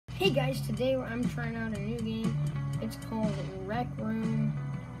Hey guys, today I'm trying out a new game. It's called Rec Room.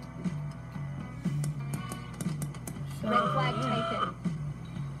 So, Red flag taken.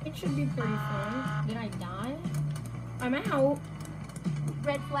 It should be pretty fun. Did I die? I'm out.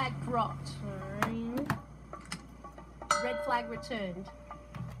 Red flag dropped. Alright. Red flag returned.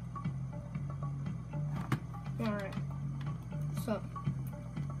 Alright. So,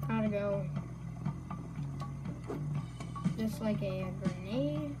 gotta go. Just like a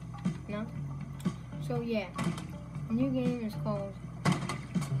grenade. No. So yeah, new game is called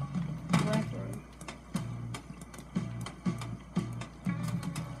Rec Room.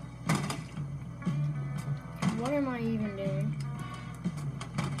 What am I even doing?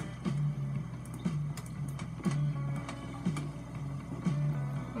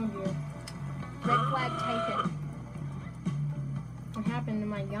 Oh dear. Red flag taken. What happened to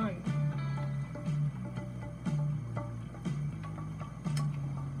my gun?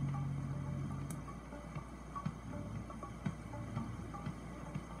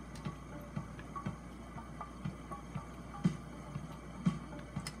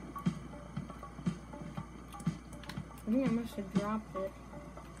 I think I must have dropped it.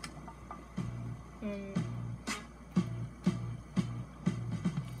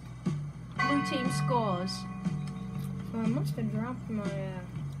 Blue team scores. So I must have dropped my,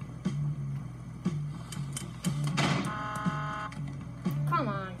 Come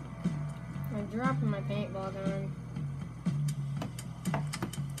on. I dropped my paintball gun.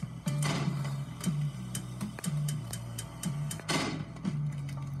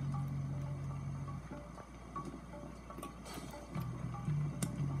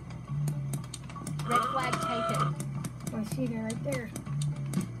 Red flag taken. Oh, I see it right there.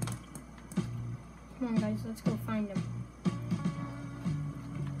 Come on, guys, let's go find him.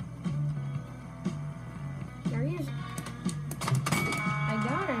 There he is. I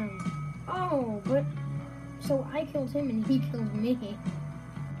got him. Oh, but so I killed him and he killed me.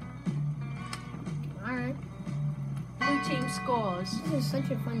 Alright. Blue team scores. This is such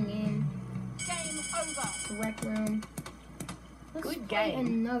a fun game. Game over. Rec Room. Let's Good play game.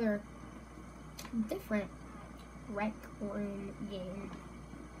 another different Rec Room game.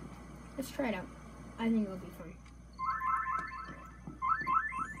 Let's try it out. I think it'll be fun.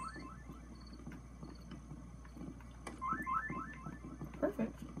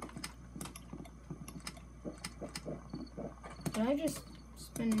 Perfect. Did I just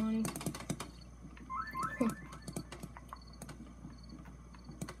spend money?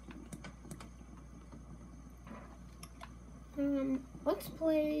 Let's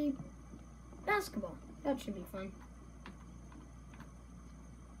play basketball. That should be fun.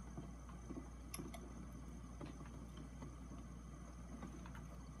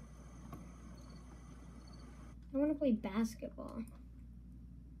 I want to play basketball.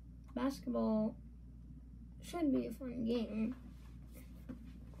 Basketball should be a fun game.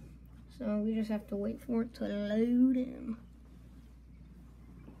 So we just have to wait for it to load in.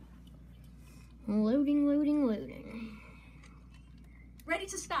 Loading, loading, loading. Ready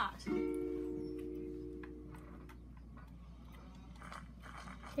to start.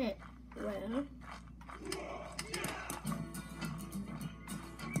 Okay, well.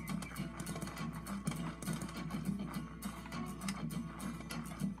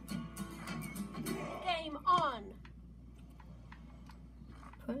 Game on.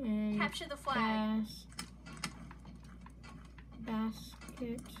 Put in Capture the flag.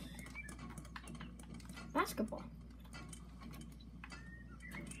 Basketball.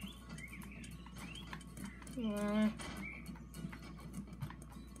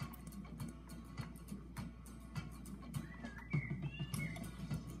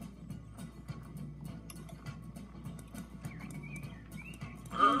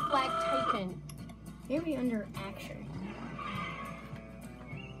 Blue flag taken. Maybe under action.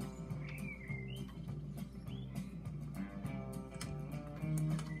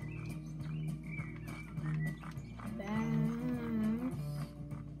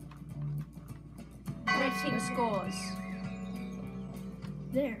 Red team scores.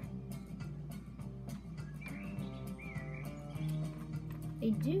 There.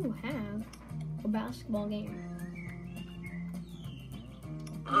 They do have a basketball game.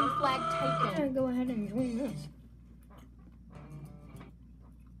 Blue flag I'm taken. gonna go ahead and join this.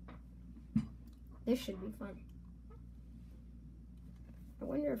 This should be fun. I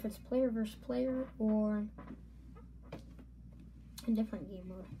wonder if it's player versus player or a different game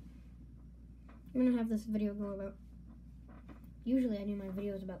mode. I'm gonna have this video go about, usually I do my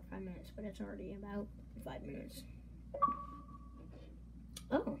videos about 5 minutes, but it's already about 5 minutes.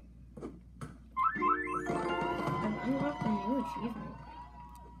 Oh. I've unlocked a new achievement.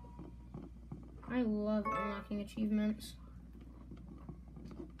 I love unlocking achievements.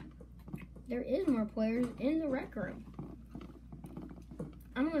 There is more players in the rec room.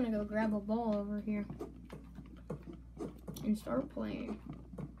 I'm gonna go grab a ball over here and start playing.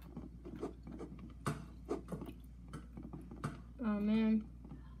 Oh man,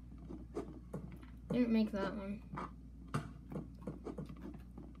 didn't make that one.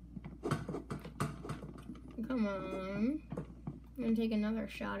 Come on, I'm gonna take another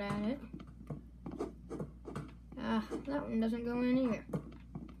shot at it. Ah, that one doesn't go in either.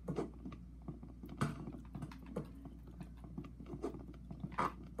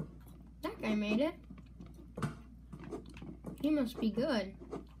 That guy made it. He must be good.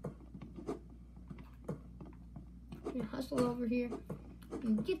 I'm gonna hustle over here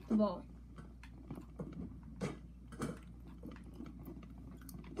and get the ball.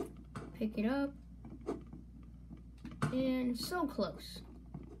 Pick it up. And so close.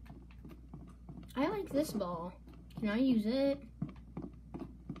 I like this ball. Can I use it?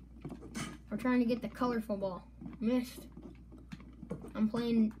 We're trying to get the colorful ball. Missed. I'm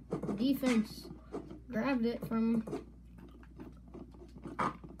playing defense. Grabbed it from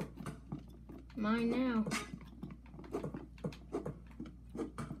mine now.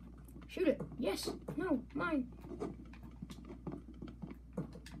 Shoot it. Yes. No. Mine.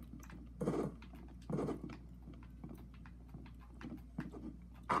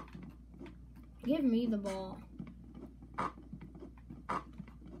 Give me the ball.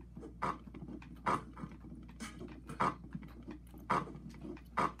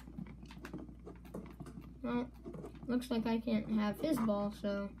 Well, looks like I can't have his ball,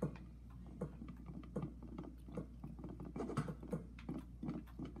 so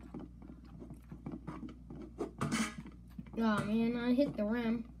oh man, I hit the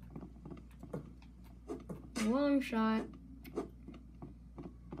rim. Long shot.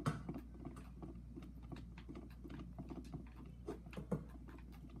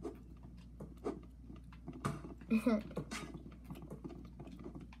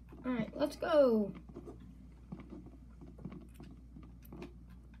 Alright, let's go.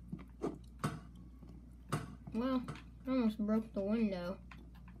 Well, I almost broke the window.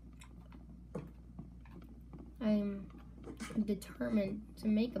 I'm determined to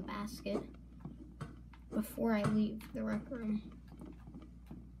make a basket before I leave the rec room.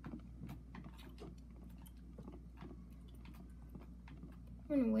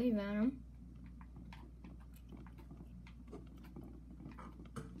 I'm gonna wave at him.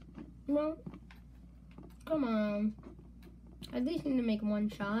 Well, come on. I at least need to make one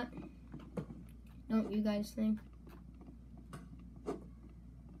shot. Don't you guys think?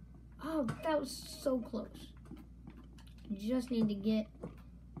 Oh, that was so close. Just need to get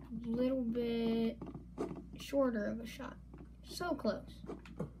a little bit shorter of a shot. So close.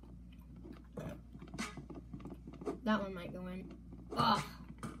 That one might go in. Ah!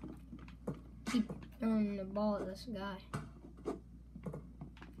 Keep throwing the ball at this guy.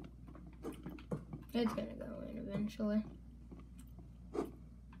 It's gonna go in eventually.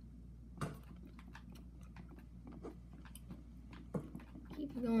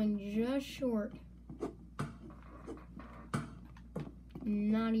 Keep going just short.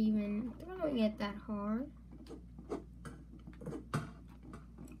 Not even throwing it that hard.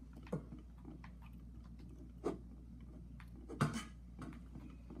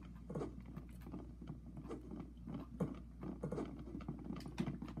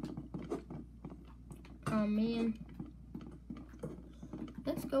 Oh man.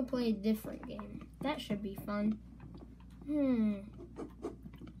 Let's go play a different game. That should be fun.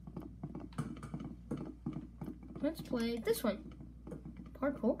 Let's play this one.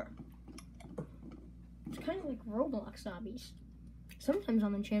 Parkour. It's kind of like Roblox hobbies. Sometimes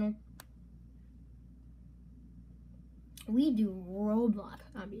on the channel, we do Roblox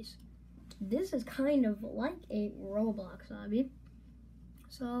hobbies. This is kind of like a Roblox hobby.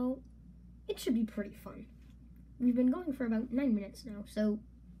 So, it should be pretty fun. We've been going for about 9 minutes now, so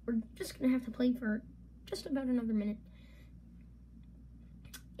we're just gonna have to play for just about another minute.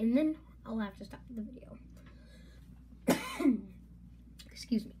 And then I'll have to stop the video.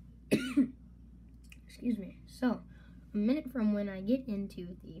 Excuse me. Excuse me. So, a minute from when I get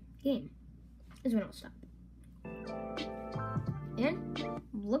into the game is when I'll stop. And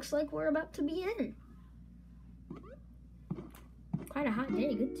looks like we're about to be in. Quite a hot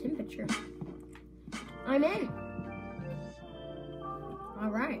day, good temperature. I'm in.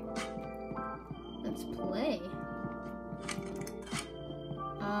 Alright. Let's play.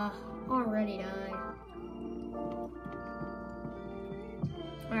 Already died.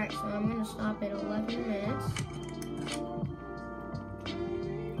 Alright, so I'm gonna stop at 11 minutes.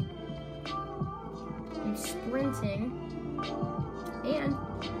 I'm sprinting, and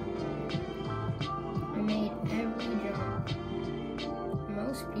I made every jump.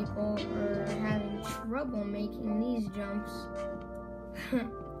 Most people are having trouble making these jumps. A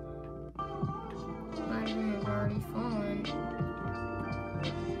lot of them have already fallen.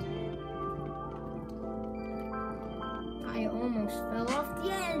 I almost fell off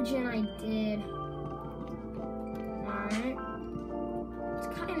the edge, and I did. Alright. It's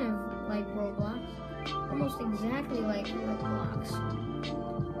kind of like Roblox. Almost exactly like Roblox.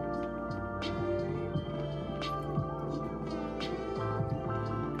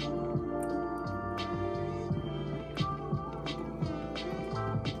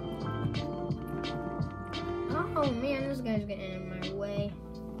 Oh man, this guy's getting in my way.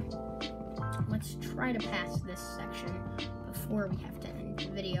 Let's try to pass this section before we have to end the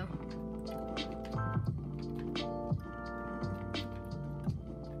video.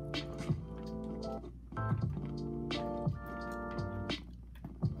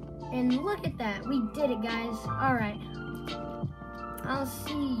 And look at that, we did it, guys. Alright, I'll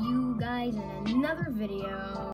see you guys in another video.